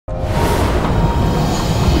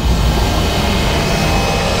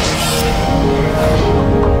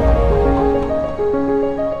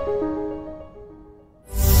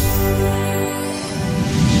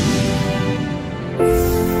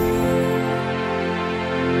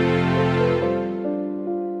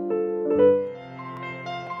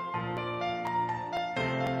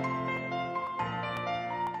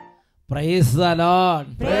Praise the Lord.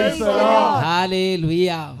 Hallelujah.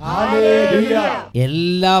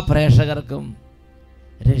 എല്ലാ പ്രേക്ഷകർക്കും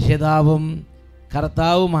രക്ഷിതാവും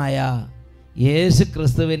കർത്താവുമായ യേശു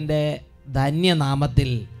ക്രിസ്തുവിൻ്റെ ധന്യനാമത്തിൽ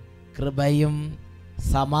കൃപയും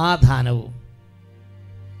സമാധാനവും.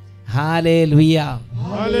 ഹല്ലേലൂയ.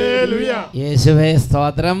 യേശുവേ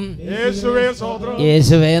സ്തോത്രം,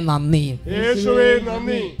 യേശുവേ നന്ദി.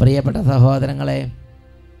 പ്രിയപ്പെട്ട സഹോദരങ്ങളെ,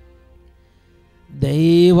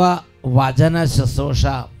 ദൈവ വചന ശുശ്രൂഷ,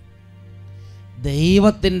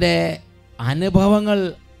 ദൈവത്തിൻ്റെ അനുഭവങ്ങൾ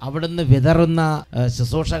അവിടുന്ന് വിതറുന്ന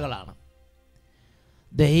ശുശ്രൂഷകളാണ്.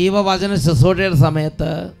 ദൈവവചന ശുശ്രൂഷയുടെ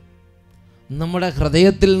സമയത്ത് നമ്മുടെ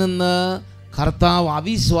ഹൃദയത്തിൽ നിന്ന് കർത്താവ്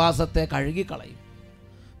അവിശ്വാസത്തെ കഴുകിക്കളയും,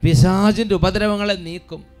 പിശാചിൻ്റെ ഉപദ്രവങ്ങളെ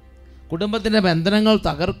നീക്കും, കുടുംബത്തിൻ്റെ ബന്ധനങ്ങൾ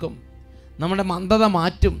തകർക്കും, നമ്മുടെ മന്ദത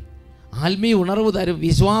മാറ്റും, ആത്മീയ ഉണർവ് തരും,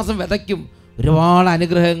 വിശ്വാസം വിതയ്ക്കും. ഒരുപാട്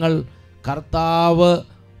അനുഗ്രഹങ്ങൾ കർത്താവ്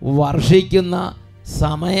വർഷിക്കുന്ന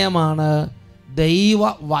സമയമാണ് ദൈവ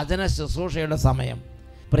വചന ശുശ്രൂഷയുടെ സമയം.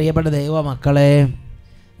 പ്രിയപ്പെട്ട ദൈവമക്കളെ,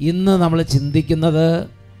 ഇന്ന് നമ്മൾ ചിന്തിക്കുന്നത്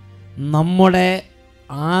നമ്മുടെ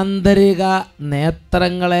ആന്തരിക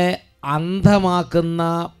നേത്രങ്ങളെ അന്ധമാക്കുന്ന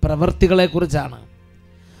പ്രവൃത്തികളെക്കുറിച്ചാണ്.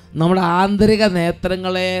 നമ്മുടെ ആന്തരിക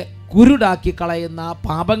നേത്രങ്ങളെ കുരുടാക്കി കളയുന്ന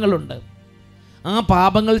പാപങ്ങളുണ്ട്. ആ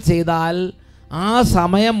പാപങ്ങൾ ചെയ്താൽ ആ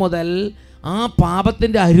സമയം മുതൽ ആ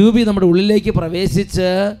പാപത്തിൻ്റെ അരൂപി നമ്മുടെ ഉള്ളിലേക്ക് പ്രവേശിച്ച്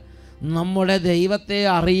നമ്മുടെ ദൈവത്തെ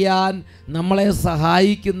അറിയാൻ നമ്മളെ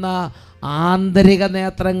സഹായിക്കുന്ന ആന്തരിക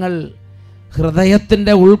നേത്രങ്ങൾ,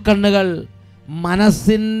 ഹൃദയത്തിൻ്റെ ഉൾക്കണ്ണുകൾ,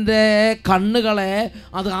 മനസ്സിൻ്റെ കണ്ണുകളെ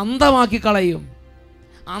അത് അന്ധമാക്കി കളയും.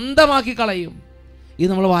 ഇത്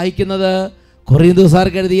നമ്മൾ വായിക്കുന്നത്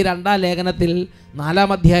കൊറിന്തോസ്യർക്ക് എഴുതിയ 2-ാം ലേഖനത്തിൽ 4-ാം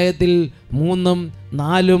അധ്യായത്തിൽ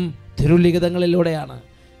 3-4 തിരുലിഖിതങ്ങളിലൂടെയാണ്.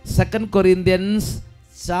 2 Corinthians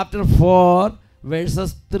chapter 4 verses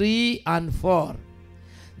 3 and 4.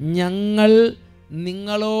 ഞങ്ങൾ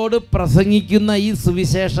നിങ്ങളോട് പ്രസംഗിക്കുന്ന ഈ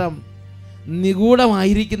സുവിശേഷം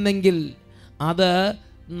നിഗൂഢമായിരിക്കുന്നെങ്കിൽ അത്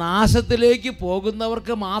നാശത്തിലേക്ക്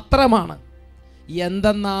പോകുന്നവർക്ക് മാത്രമാണ്.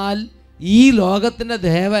 എന്തെന്നാൽ ഈ ലോകത്തിൻ്റെ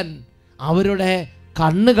ദേവൻ അവരുടെ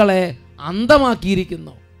കണ്ണുകളെ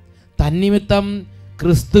അന്ധമാക്കിയിരിക്കുന്നു. തന്നിമിത്തം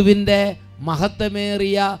ക്രിസ്തുവിൻ്റെ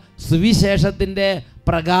മഹത്വമേറിയ സുവിശേഷത്തിൻ്റെ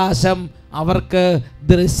പ്രകാശം അവർക്ക്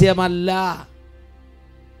ദൃശ്യമല്ല.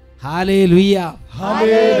 Hallelujah,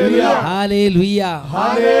 hallelujah.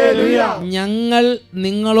 ഞങ്ങൾ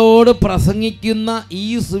നിങ്ങളോട് പ്രസംഗിക്കുന്ന ഈ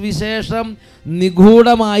സുവിശേഷം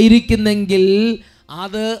നിഗൂഢമായിരിക്കുന്നെങ്കിൽ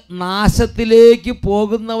അത് നാശത്തിലേക്ക്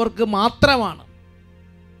പോകുന്നവർക്ക് മാത്രമാണ്.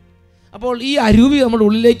 അപ്പോൾ ഈ അരൂപി നമ്മുടെ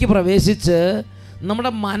ഉള്ളിലേക്ക് പ്രവേശിച്ച്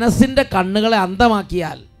നമ്മുടെ മനസ്സിൻ്റെ കണ്ണുകളെ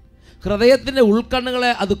അന്ധമാക്കിയാൽ, ഹൃദയത്തിൻ്റെ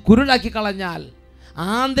ഉൾക്കണ്ണുകളെ അത് കുരുടാക്കി കളഞ്ഞാൽ,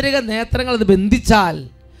 ആന്തരിക നേത്രങ്ങൾ അത് ബന്ധിച്ചാൽ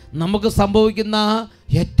നമുക്ക് സംഭവിക്കുന്ന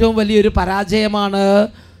ഏറ്റവും വലിയൊരു പരാജയമാണ്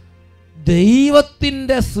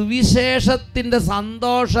ദൈവത്തിൻ്റെ സുവിശേഷത്തിൻ്റെ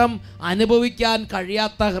സന്തോഷം അനുഭവിക്കാൻ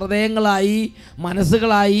കഴിയാത്ത ഹൃദയങ്ങളായി,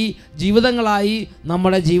 മനസ്സുകളായി, ജീവിതങ്ങളായി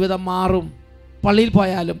നമ്മുടെ ജീവിതം മാറും. പള്ളിയിൽ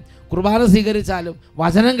പോയാലും കുർബാന സ്വീകരിച്ചാലും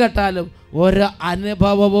വചനം കേട്ടാലും ഒരു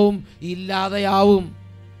അനുഭവവും ഇല്ലാതെയാവും.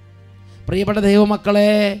 പ്രിയപ്പെട്ട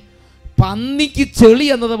ദൈവമക്കളെ, പന്നിക്ക് ചെളി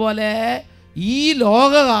എന്നതുപോലെ ഈ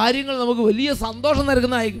ലോക കാര്യങ്ങൾ നമുക്ക് വലിയ സന്തോഷം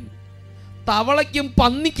നൽകുന്നതായിരിക്കും. തവളയ്ക്കും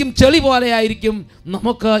പന്നിക്കും ചെളി പോലെയായിരിക്കും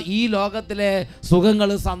നമുക്ക് ഈ ലോകത്തിലെ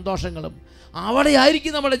സുഖങ്ങളും സന്തോഷങ്ങളും.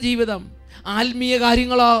 അവിടെയായിരിക്കും നമ്മുടെ ജീവിതം. ആത്മീയ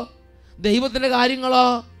കാര്യങ്ങളോ, ദൈവത്തിൻ്റെ കാര്യങ്ങളോ,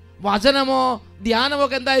 വചനമോ, ധ്യാനമോ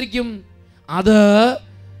ഒക്കെ എന്തായിരിക്കും? അത്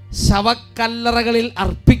ശവക്കല്ലറകളിൽ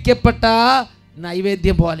അർപ്പിക്കപ്പെട്ട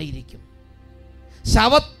നൈവേദ്യം പോലെ ഇരിക്കും.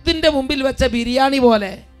 ശവത്തിൻ്റെ മുമ്പിൽ വെച്ച ബിരിയാണി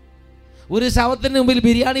പോലെ. ഒരു ശവത്തിൻ്റെ മുമ്പിൽ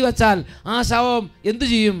ബിരിയാണി വെച്ചാൽ ആ ശവം എന്തു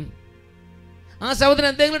ചെയ്യും? ആ ശവത്തിന്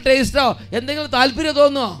എന്തെങ്കിലും ടേസ്റ്റോ എന്തെങ്കിലും താല്പര്യം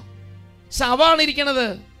തോന്നുമോ? ശവമാണ് ഇരിക്കണത്.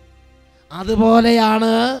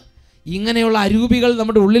 അതുപോലെയാണ് ഇങ്ങനെയുള്ള അരൂപികൾ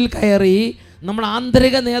നമ്മുടെ ഉള്ളിൽ കയറി നമ്മുടെ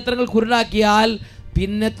ആന്തരിക നേത്രങ്ങൾ കുരുടാക്കിയാൽ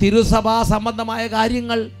പിന്നെ തിരുസഭാ സംബന്ധമായ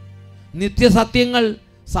കാര്യങ്ങൾ, നിത്യസത്യങ്ങൾ,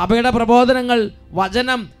 സഭയുടെ പ്രബോധനങ്ങൾ,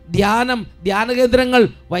 വചനം, ധ്യാനം, ധ്യാനകേന്ദ്രങ്ങൾ,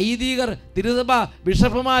 വൈദികർ, തിരുസഭ,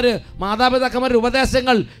 ബിഷപ്പുമാർ, മാതാപിതാക്കന്മാരുടെ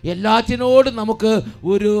ഉപദേശങ്ങൾ, എല്ലാറ്റിനോടും നമുക്ക്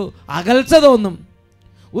ഒരു അകൽച്ച തോന്നും,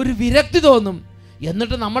 ഒരു വിരക്തി തോന്നും.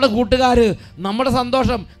 എന്നിട്ട് നമ്മുടെ കൂട്ടുകാർ, നമ്മുടെ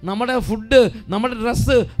സന്തോഷം, നമ്മുടെ ഫുഡ്, നമ്മുടെ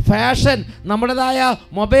ഡ്രസ്സ്, ഫാഷൻ, നമ്മുടേതായ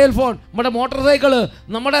മൊബൈൽ ഫോൺ, നമ്മുടെ മോട്ടോർ സൈക്കിള്,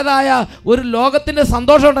 നമ്മുടേതായ ഒരു ലോകത്തിൻ്റെ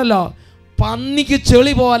സന്തോഷം ഉണ്ടല്ലോ, പന്നിക്ക്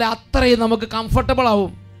ചെളി പോലെ അത്രയും നമുക്ക് കംഫർട്ടബിൾ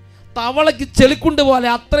ആവും. തവളയ്ക്ക് ചെളിക്കുണ്ട് പോലെ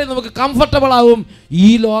അത്രയും നമുക്ക് കംഫർട്ടബിൾ ആവും ഈ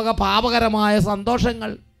ലോക പാപകരമായ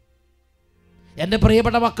സന്തോഷങ്ങൾ. എൻ്റെ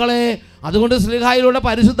പ്രിയപ്പെട്ട മക്കളെ, അതുകൊണ്ട് ശ്ലീഹായിലൂടെ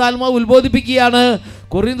പരിശുദ്ധാത്മാവ് ഉത്ബോധിപ്പിക്കുകയാണ്.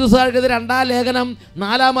 കൊറിന്തോസ്യർക്കെതിരെ 2-ാം ലേഖനം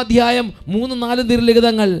 4-ാം അധ്യായം 3-4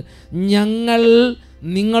 തിരുലിഖിതങ്ങൾ. ഞങ്ങൾ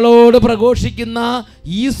നിങ്ങളോട് പ്രഘോഷിക്കുന്ന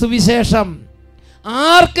ഈ സുവിശേഷം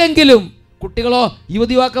ആർക്കെങ്കിലും, കുട്ടികളോ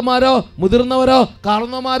യുവതിവാക്കന്മാരോ മുതിർന്നവരോ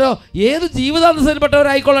കാരണവന്മാരോ ഏത്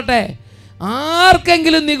ജീവിതാന്തരത്തിൽപ്പെട്ടവരായിക്കൊള്ളട്ടെ,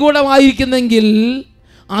 ആർക്കെങ്കിലും നിഗൂഢമായിരിക്കുന്നെങ്കിൽ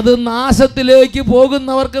അത് നാശത്തിലേക്ക്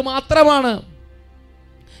പോകുന്നവർക്ക് മാത്രമാണ്.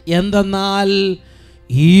 എന്തെന്നാൽ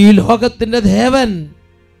ഈ ലോകത്തിൻ്റെ ദേവൻ,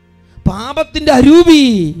 പാപത്തിൻ്റെ അരൂപി,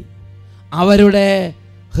 അവരുടെ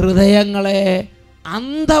ഹൃദയങ്ങളെ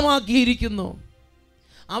അന്ധമാക്കിയിരിക്കുന്നു,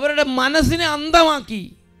 അവരുടെ മനസ്സിനെ അന്ധമാക്കി.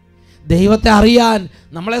 ദൈവത്തെ അറിയാൻ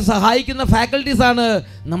നമ്മളെ സഹായിക്കുന്ന ഫാക്കൽറ്റീസാണ്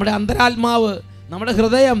നമ്മുടെ അന്തരാത്മാവ്, നമ്മുടെ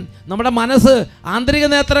ഹൃദയം, നമ്മുടെ മനസ്സ്, ആന്തരിക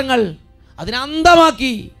നേത്രങ്ങൾ. അതിനെ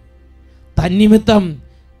അന്ധമാക്കി. തന്നിമിത്തം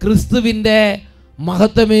ക്രിസ്തുവിൻ്റെ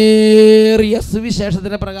മഹത്വമേറിയ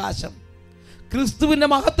സുവിശേഷത്തിൻ്റെ പ്രകാശം, ക്രിസ്തുവിൻ്റെ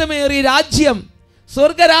മഹത്വമേറിയ രാജ്യം,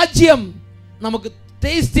 സ്വർഗരാജ്യം നമുക്ക്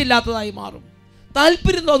ടേസ്റ്റ് ഇല്ലാത്തതായി മാറും.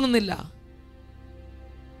 താല്പര്യം തോന്നുന്നില്ല,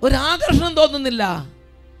 ഒരാകർഷണം തോന്നുന്നില്ല.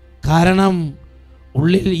 കാരണം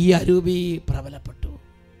ഉള്ളിൽ ഈ അരൂപി പ്രബലപ്പെട്ടു.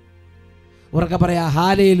 ഉറക്കെ പറയാ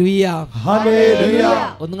ഹല്ലേലൂയ, ഹല്ലേലൂയ.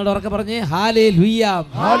 ഒന്നുകൂടെ ഉറക്കെ പറഞ്ഞേ ഹല്ലേലൂയ,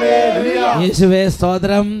 ഹല്ലേലൂയ. യേശുവേ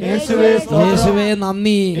സ്തോത്രം, യേശുവേ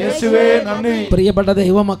നന്ദി, യേശുവേ നന്ദി. പ്രിയപ്പെട്ട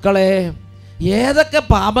ദൈവമക്കളെ, ഏതൊക്കെ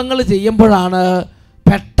പാപങ്ങൾ ചെയ്യുമ്പോഴാണ്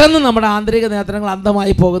പെട്ടെന്ന് നമ്മുടെ ആന്തരിക നേത്രങ്ങൾ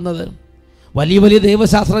അന്ധമായി പോകുന്നത്? വലിയ വലിയ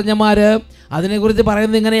ദൈവശാസ്ത്രജ്ഞന്മാർ അതിനെക്കുറിച്ച്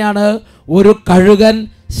പറയുന്നത് ഇങ്ങനെയാണ്: ഒരു കഴുകൻ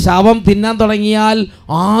ശവം തിന്നാൻ തുടങ്ങിയാൽ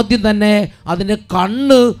ആദ്യം തന്നെ അതിൻ്റെ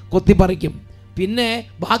കണ്ണ് കൊത്തിപ്പറിക്കും, പിന്നെ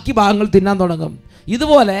ബാക്കി ഭാഗങ്ങൾ തിന്നാൻ തുടങ്ങും.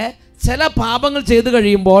 ഇതുപോലെ ചില പാപങ്ങൾ ചെയ്തു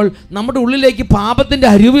കഴിയുമ്പോൾ നമ്മുടെ ഉള്ളിലേക്ക് പാപത്തിൻ്റെ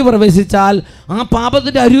അരൂപി പ്രവേശിച്ചാൽ ആ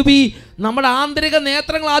പാപത്തിൻ്റെ അരൂപി നമ്മുടെ ആന്തരിക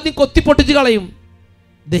നേത്രങ്ങൾ ആദ്യം കൊത്തിപ്പൊട്ടിച്ച് കളയും.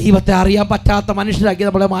 ദൈവത്തെ അറിയാൻ പറ്റാത്ത മനുഷ്യരാക്കി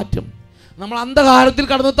നമ്മളെ മാറ്റും. നമ്മൾ അന്ധകാരത്തിൽ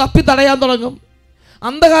കടന്ന് തപ്പി തടയാൻ തുടങ്ങും,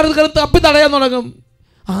 അന്ധകാരത്തിൽ കടന്ന് തപ്പി തടയാൻ തുടങ്ങും.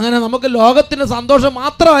 അങ്ങനെ നമുക്ക് ലോകത്തിൻ്റെ സന്തോഷം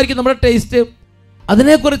മാത്രമായിരിക്കും നമ്മുടെ ടേസ്റ്റ്.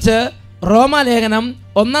 അതിനെക്കുറിച്ച് റോമാലേഖനം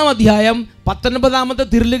 1-ാം അധ്യായം 19-ാമത്തെ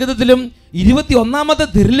തിരുലിഖിതത്തിലും 21-ാമത്തെ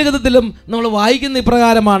തിരുലിഖിതത്തിലും നമ്മൾ വായിക്കുന്ന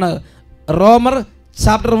ഇപ്രകാരമാണ്. റോമർ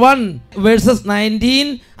ചാപ്റ്റർ 1 വേഴ്സസ് 19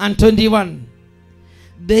 and 21.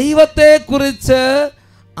 ദൈവത്തെക്കുറിച്ച്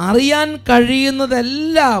അറിയാൻ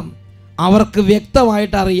കഴിയുന്നതെല്ലാം അവർക്ക്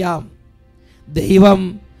വ്യക്തമായിട്ട് അറിയാം. ദൈവം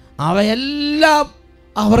അവയെല്ലാം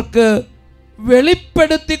അവർക്ക്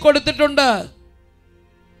വെളിപ്പെടുത്തി കൊടുത്തിട്ടുണ്ട്.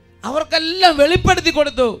 അവർക്കെല്ലാം വെളിപ്പെടുത്തി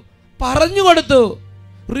കൊടുത്തു, പറഞ്ഞു കൊടുത്തു,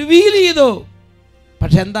 റിവീൽ ചെയ്തു.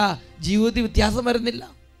 പക്ഷെ എന്താ, ജീവിതത്തിൽ വ്യത്യാസം വരുന്നില്ല,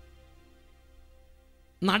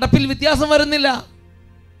 നടപ്പിൽ വ്യത്യാസം വരുന്നില്ല,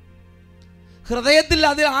 ഹൃദയത്തിൽ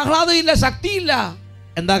അതിൽ ആഹ്ലാദമില്ല, ശക്തിയില്ല.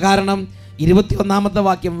 എന്താ കാരണം? 21-ാമത്തെ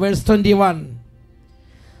വാക്യം വേഴ്സ് 21.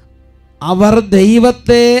 അവർ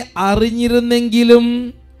ദൈവത്തെ അറിഞ്ഞിരുന്നെങ്കിലും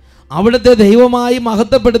അവിടുത്തെ ദൈവമായി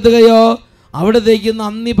മഹത്വപ്പെടുത്തുകയോ അവിടത്തേക്ക്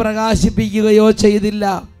നന്ദി പ്രകാശിപ്പിക്കുകയോ ചെയ്തില്ല.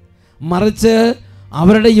 മറിച്ച്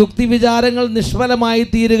അവരുടെ യുക്തിവിചാരങ്ങൾ നിഷ്ഫലമായി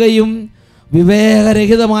തീരുകയും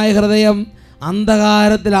വിവേകരഹിതമായ ഹൃദയം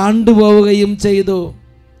അന്ധകാരത്തിൽ ആണ്ടുപോവുകയും ചെയ്തു.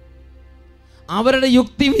 അവരുടെ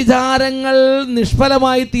യുക്തിവിചാരങ്ങൾ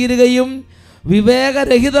നിഷ്ഫലമായി തീരുകയും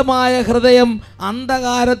വിവേകരഹിതമായ ഹൃദയം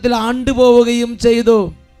അന്ധകാരത്തിൽ ആണ്ടുപോവുകയും ചെയ്തു.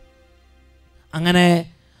 അങ്ങനെ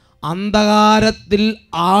അന്ധകാരത്തിൽ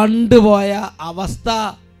ആണ്ടുപോയ അവസ്ഥ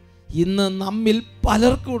ഇന്ന് നമ്മിൽ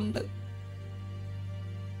പലർക്കുമുണ്ട്.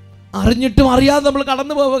 അറിഞ്ഞിട്ടും അറിയാതെ നമ്മൾ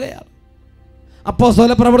കടന്നു പോവുകയാണ്.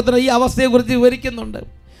 അപ്പോസ്തല പ്രവർത്തനം ഈ അവസ്ഥയെക്കുറിച്ച് വിവരിക്കുന്നുണ്ട്.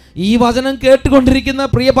 ഈ വചനം കേട്ടുകൊണ്ടിരിക്കുന്ന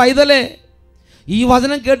പ്രിയ പൈതലേ, ഈ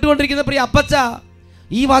വചനം കേട്ടുകൊണ്ടിരിക്കുന്ന പ്രിയ അപ്പച്ച,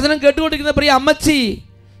 ഈ വചനം കേട്ടുകൊണ്ടിരിക്കുന്ന പ്രിയ അമ്മച്ചി,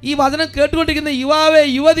 ഈ വചനം കേട്ടുകൊണ്ടിരിക്കുന്ന യുവാവേ,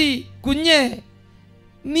 യുവതി, കുഞ്ഞെ,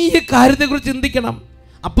 നീ ഈ കാര്യത്തെക്കുറിച്ച് ചിന്തിക്കണം.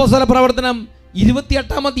 അപ്പോസ്തല പ്രവർത്തനം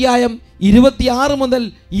 28-ാം അധ്യായം 26 മുതൽ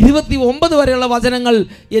 29 വരെയുള്ള വചനങ്ങൾ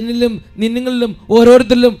എന്നിലും നിങ്ങളിലും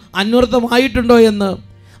ഓരോരുത്തരിലും അന്വർത്ഥമായിട്ടുണ്ടോ എന്ന്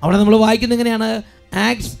അവിടെ നമ്മൾ വായിക്കുന്നത് എങ്ങനെയാണ്?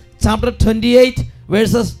 Acts chapter 28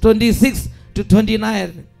 versus 26 to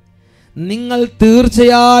 29. നിങ്ങൾ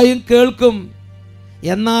തീർച്ചയായും കേൾക്കും,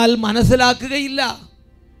 എന്നാൽ മനസ്സിലാക്കുകയില്ല.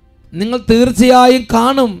 നിങ്ങൾ തീർച്ചയായും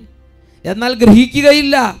കാണും, എന്നാൽ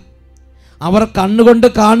ഗ്രഹിക്കുകയില്ല. അവർ കണ്ണുകൊണ്ട്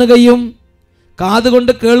കാണുകയും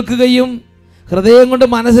കാതുകൊണ്ട് കേൾക്കുകയും ഹൃദയം കൊണ്ട്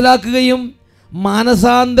മനസ്സിലാക്കുകയും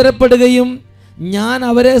മാനസാന്തരപ്പെടുകയും ഞാൻ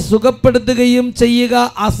അവരെ സുഖപ്പെടുത്തുകയും ചെയ്യുക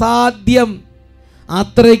അസാധ്യം.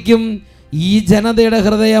 അത്രയ്ക്കും ഈ ജനതയുടെ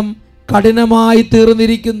ഹൃദയം കഠിനമായി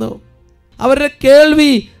തീർന്നിരിക്കുന്നു. അവരുടെ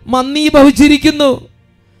കേൾവി മന്ദീഭവിച്ചിരിക്കുന്നു,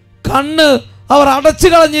 കണ്ണ് അവർ അടച്ചു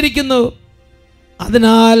കളഞ്ഞിരിക്കുന്നു.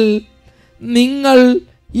 അതിനാൽ നിങ്ങൾ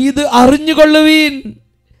ഇത് അറിഞ്ഞുകൊള്ളുവീൻ,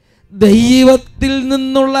 ദൈവത്തിൽ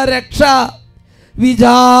നിന്നുള്ള രക്ഷ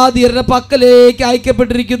വിജാതിയരുടെ പക്കലേക്ക്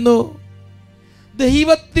അയക്കപ്പെട്ടിരിക്കുന്നു.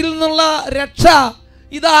 ദൈവത്തിൽ നിന്നുള്ള രക്ഷ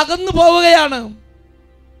ഇത് അകന്നു പോവുകയാണ്.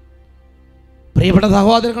 പ്രിയപ്പെട്ട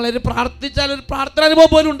സഹോദരങ്ങളെ, പ്രാർത്ഥിച്ചാൽ ഒരു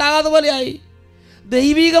പ്രാർത്ഥനാനുഭവം പോലും ഉണ്ടാകാത്ത പോലെയായി.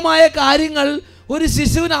 ദൈവികമായ കാര്യങ്ങൾ ഒരു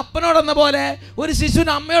ശിശുവിന് അപ്പനോടെന്ന പോലെ, ഒരു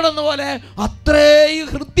ശിശുവിന് അമ്മയോടെന്ന പോലെ അത്രയും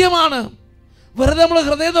ഹൃദ്യമാണ്. വെറുതെ നമ്മൾ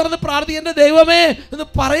ഹൃദയം തുറന്ന് പ്രാർത്ഥിക്കുക, എൻ്റെ ദൈവമേ എന്ന്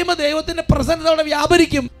പറയുമ്പോൾ ദൈവത്തിൻ്റെ പ്രസന്നത അവിടെ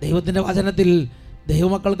വ്യാപരിക്കും. ദൈവത്തിൻ്റെ വചനത്തിൽ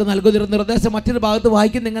ദൈവമക്കൾക്ക് നൽകുന്ന നിർദ്ദേശം മറ്റൊരു ഭാഗത്ത്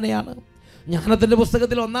വായിക്കുന്ന ഇങ്ങനെയാണ്. ജ്ഞാനത്തിൻ്റെ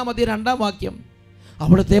പുസ്തകത്തിൽ 1-ാം അധ്യായം 2-ാം വാക്യം,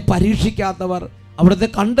 അവിടുത്തെ പരീക്ഷിക്കാത്തവർ അവിടുത്തെ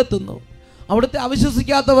കണ്ടെത്തുന്നു, അവിടുത്തെ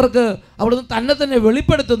അവിശ്വസിക്കാത്തവർക്ക് അവിടുന്ന് തന്നെ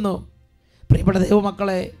വെളിപ്പെടുത്തുന്നു. പ്രിയപ്പെട്ട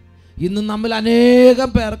ദൈവമക്കളെ, ഇന്ന് നമ്മിൽ അനേകം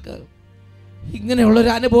പേർക്ക്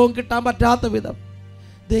ഇങ്ങനെയുള്ളൊരു അനുഭവം കിട്ടാൻ പറ്റാത്ത വിധം,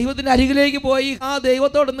 ദൈവത്തിൻ്റെ അരികിലേക്ക് പോയി ആ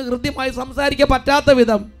ദൈവത്തോടൊന്ന് ഹൃദ്യമായി സംസാരിക്കാൻ പറ്റാത്ത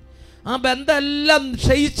വിധം, ആ ബന്ധമെല്ലാം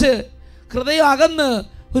ക്ഷയിച്ച് ഹൃദയം അകന്ന്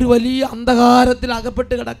ഒരു വലിയ അന്ധകാരത്തിൽ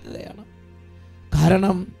അകപ്പെട്ട് കിടക്കുകയാണ്.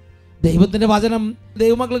 കാരണം ദൈവത്തിൻ്റെ വചനം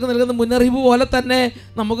ദൈവമക്കൾക്ക് നൽകുന്ന മുന്നറിയിപ്പ് പോലെ തന്നെ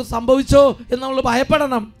നമുക്ക് സംഭവിച്ചോ എന്ന് നമ്മൾ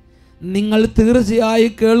ഭയപ്പെടണം. നിങ്ങൾ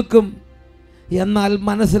തീർച്ചയായും കേൾക്കും, എന്നാൽ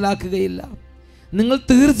മനസ്സിലാക്കുകയില്ല. നിങ്ങൾ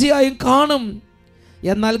തീർച്ചയായും കാണും,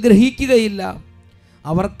 എന്നാൽ ഗ്രഹിക്കുകയില്ല.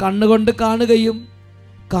 അവർ കണ്ണുകൊണ്ട് കാണുകയും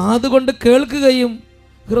കാതുകൊണ്ട് കേൾക്കുകയും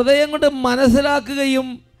ഹൃദയം കൊണ്ട് മനസ്സിലാക്കുകയും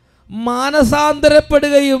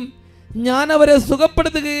മാനസാന്തരപ്പെടുകയും ഞാൻ അവരെ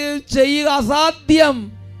സുഖപ്പെടുത്തുകയും ചെയ്യുക അസാധ്യം.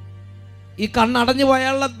 ഈ കണ്ണടഞ്ഞു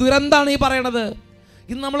പോയാലുള്ള ദുരന്താണ് ഈ പറയണത്.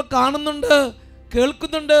 ഇന്ന് നമ്മൾ കാണുന്നുണ്ട്,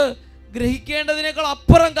 കേൾക്കുന്നുണ്ട്, ഗ്രഹിക്കേണ്ടതിനേക്കാൾ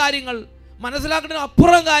അപ്പുറം കാര്യങ്ങൾ, മനസ്സിലാക്കേണ്ടതിന്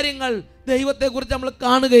അപ്പുറം കാര്യങ്ങൾ ദൈവത്തെക്കുറിച്ച് നമ്മൾ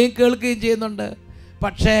കാണുകയും കേൾക്കുകയും ചെയ്യുന്നുണ്ട്.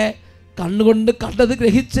 പക്ഷേ കണ്ണുകൊണ്ട് കണ്ടത്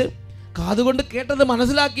ഗ്രഹിച്ച് കാതുകൊണ്ട് കേട്ടത്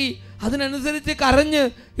മനസ്സിലാക്കി അതിനനുസരിച്ച് കരഞ്ഞ്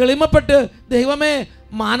എളിമപ്പെട്ട് ദൈവമേ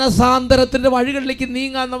മാനസാന്തരത്തിൻ്റെ വഴികളിലേക്ക്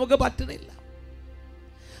നീങ്ങാൻ നമുക്ക് പറ്റുന്നില്ല.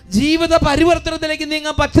 ജീവിത പരിവർത്തനത്തിലേക്ക്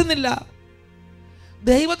നീങ്ങാൻ പറ്റുന്നില്ല.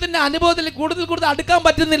 ദൈവത്തിൻ്റെ അനുഭവത്തിൽ കൂടുതൽ അടുക്കാൻ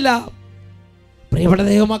പറ്റുന്നില്ല. പ്രിയപ്പെട്ട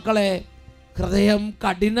ദൈവമക്കളെ, ഹൃദയം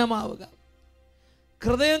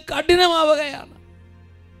കഠിനമാവുകയാണ്.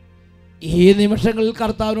 ഈ നിമിഷങ്ങളിൽ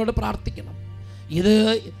കർത്താവിനോട് പ്രാർത്ഥിക്കണം. ഇത്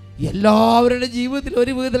എല്ലാവരുടെ ജീവിതത്തിൽ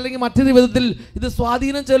ഒരു വിധത്തിൽ അല്ലെങ്കിൽ മറ്റൊരു വിധത്തിൽ ഇത്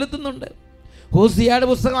സ്വാധീനം ചെലുത്തുന്നുണ്ട്. ഹോസിയയുടെ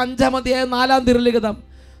പുസ്തകം 5-ാം അധ്യായം 4-ാം തിരുലിഖിതം,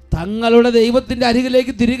 തങ്ങളുടെ ദൈവത്തിൻ്റെ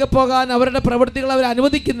അരികിലേക്ക് തിരികെ പോകാൻ അവരുടെ പ്രവൃത്തികൾ അവർ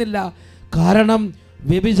അനുവദിക്കുന്നില്ല. കാരണം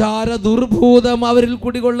വ്യഭിചാര ദുർഭൂതം അവരിൽ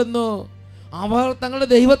കുടികൊള്ളുന്നു. അവർ തങ്ങളുടെ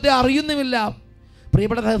ദൈവത്തെ അറിയുന്നുമില്ല.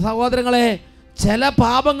 പ്രിയപ്പെട്ട സഹോദരങ്ങളെ, ചില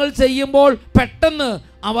പാപങ്ങൾ ചെയ്യുമ്പോൾ പെട്ടെന്ന്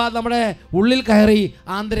അവ നമ്മുടെ ഉള്ളിൽ കയറി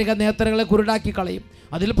ആന്തരിക നേത്രങ്ങളെ കുരുടാക്കി കളയും.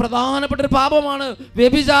 അതിൽ പ്രധാനപ്പെട്ട ഒരു പാപമാണ്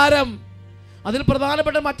വ്യഭിചാരം. അതിൽ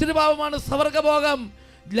പ്രധാനപ്പെട്ട മറ്റൊരു പാപമാണ് സ്വർഗഭോഗം,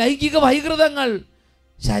 ലൈംഗിക വൈകൃതങ്ങൾ,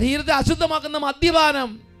 ശരീരത്തെ അശുദ്ധമാക്കുന്ന മദ്യപാനം,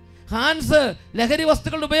 ഹാൻസ്, ലഹരി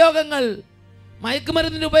വസ്തുക്കളുടെ ഉപയോഗങ്ങൾ,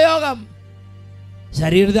 മയക്കുമരുന്നിൻ്റെ ഉപയോഗം.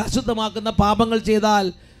 ശരീരത്തെ അശുദ്ധമാക്കുന്ന പാപങ്ങൾ ചെയ്താൽ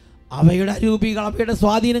അവയുടെ അരൂപികൾ, അവയുടെ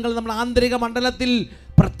സ്വാധീനങ്ങൾ നമ്മുടെ ആന്തരിക മണ്ഡലത്തിൽ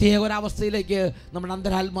പ്രത്യേക ഒരവസ്ഥയിലേക്ക് നമ്മുടെ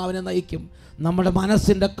അന്തരാത്മാവിനെ നയിക്കും. നമ്മുടെ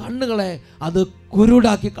മനസ്സിൻ്റെ കണ്ണുകളെ അത്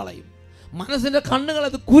കുരുടാക്കി കളയും. മനസ്സിൻ്റെ കണ്ണുകൾ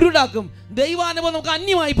അത് കുരുടാക്കും. ദൈവാനുഭവം നമുക്ക്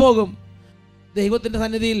അന്യമായി പോകും. ദൈവത്തിൻ്റെ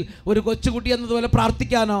സന്നിധിയിൽ ഒരു കൊച്ചുകുട്ടി എന്നതുപോലെ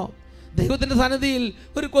പ്രാർത്ഥിക്കാനോ, ദൈവത്തിൻ്റെ സന്നിധിയിൽ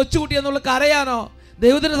ഒരു കൊച്ചുകുട്ടി എന്നുള്ള കരയാനോ,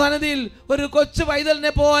 ദൈവത്തിൻ്റെ സന്നിധിയിൽ ഒരു കൊച്ചു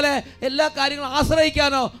പൈതലിനെ പോലെ എല്ലാ കാര്യങ്ങളും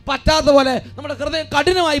ആശ്രയിക്കാനോ പറ്റാത്ത പോലെ നമ്മുടെ ഹൃദയം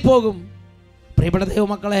കഠിനമായി പോകും. പ്രിയപ്പെട്ട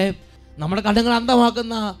ദൈവമക്കളെ, നമ്മുടെ കണ്ണുകൾ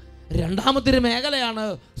അന്ധമാക്കുന്ന രണ്ടാമത്തെ ഒരു മേഖലയാണ്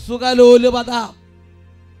സുഖലോലുപത.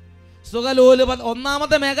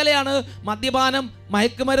 ഒന്നാമത്തെ മേഖലയാണ് മദ്യപാനം,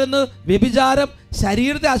 മയക്കുമരുന്ന്, വ്യഭിചാരം,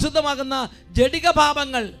 ശരീരത്തെ അശുദ്ധമാക്കുന്ന ജഡിക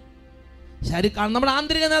പാപങ്ങൾ. നമ്മുടെ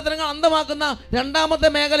ആന്തരിക നേത്രങ്ങൾ അന്ധമാക്കുന്ന രണ്ടാമത്തെ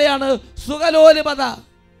മേഖലയാണ് സുഖലോലുപത.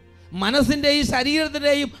 മനസ്സിൻ്റെയും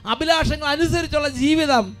ശരീരത്തിൻ്റെയും അഭിലാഷങ്ങൾ അനുസരിച്ചുള്ള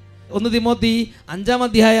ജീവിതം. 1 തിമോത്തി 5-ാം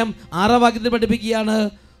അധ്യായം 6-ാം വാക്യത്തിൽ പഠിപ്പിക്കുകയാണ്,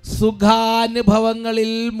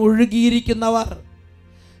 സുഖാനുഭവങ്ങളിൽ മുഴുകിയിരിക്കുന്നവർ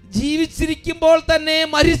ജീവിച്ചിരിക്കുമ്പോൾ തന്നെ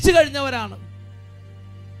മരിച്ചു കഴിഞ്ഞവരാണ്.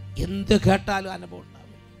 എന്ത് കേട്ടാലും അനുഭവം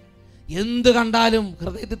ഉണ്ടാവില്ല, എന്ത് കണ്ടാലും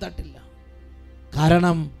ഹൃദയത്തിൽ തട്ടില്ല.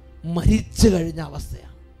 കാരണം മരിച്ചു കഴിഞ്ഞ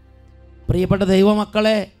അവസ്ഥയാണ്. പ്രിയപ്പെട്ട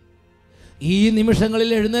ദൈവമക്കളെ, ഈ നിമിഷങ്ങളിൽ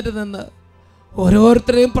എഴുന്നേറ്റ് നിന്ന്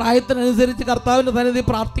ഓരോരുത്തരെയും പ്രായത്തിനനുസരിച്ച് കർത്താവിൻ്റെ സന്നിധി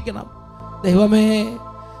പ്രാർത്ഥിക്കണം. ദൈവമേ,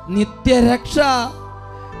 നിത്യരക്ഷ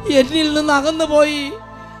എന്നിൽ നിന്ന് അകന്നുപോയി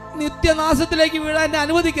നിത്യനാശത്തിലേക്ക് വീഴാൻ എന്നെ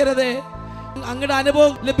അനുവദിക്കരുതേ. അങ്ങയുടെ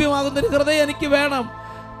അനുഭവം ലഭ്യമാകുന്നൊരു ഹൃദയം എനിക്ക് വേണം.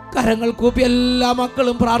 കരങ്ങൾ കൂപ്പി എല്ലാ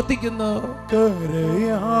മക്കളും പ്രാർത്ഥിക്കുന്നു.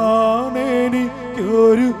 കരയാനെനിക്കൊരു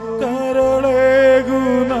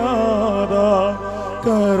കരളേകുനാഥ,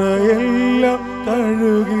 കരയെല്ലാം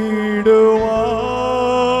കഴുകിടുവാ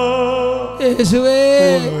യേശുവേ.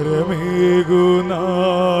 കരമേകുനാഥ,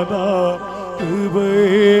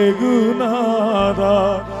 കൃപേകുനാഥ,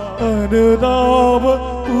 അനുതാപ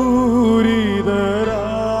പൂരിതരാകാ.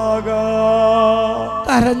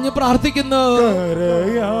 കരഞ്ഞു പ്രാർത്ഥിക്കുന്നു.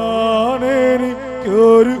 കരയാനെനിക്കൊരു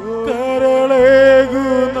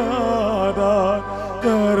കരളേകുനാഥ,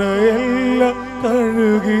 കരയെല്ലാം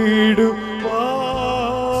കഴുകിടുവാ.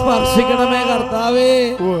 സ്പർശിക്കണമേ കർത്താവേ.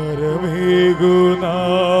 വരമേകുനാഥ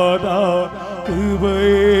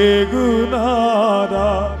കൃപയേകുനാഥ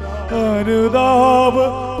അനുതാപ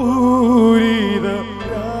പൂരിത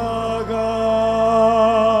രാഗ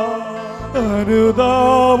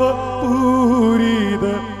അനുതാപ പൂരിത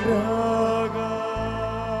രാഗ.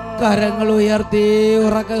 കരങ്ങൾ ഉയർത്തി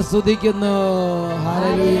ഉറക്കെ സ്തുതിക്കുന്നു.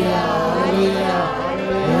 Hallelujah hallelujah.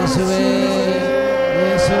 യേശുവേ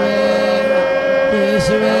യേശുവേ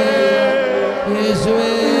യേശുവേ യേശുവേ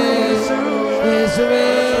യേശുവേ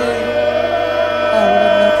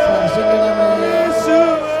അവിടുന്ന് സ്പർശിക്കണമേ.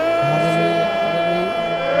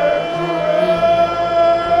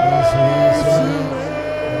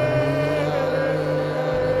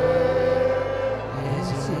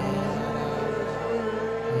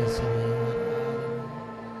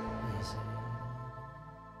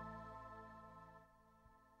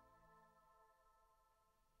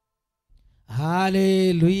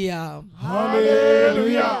 Hallelujah.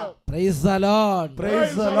 Hallelujah. Praise the Lord.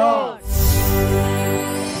 Praise the Lord.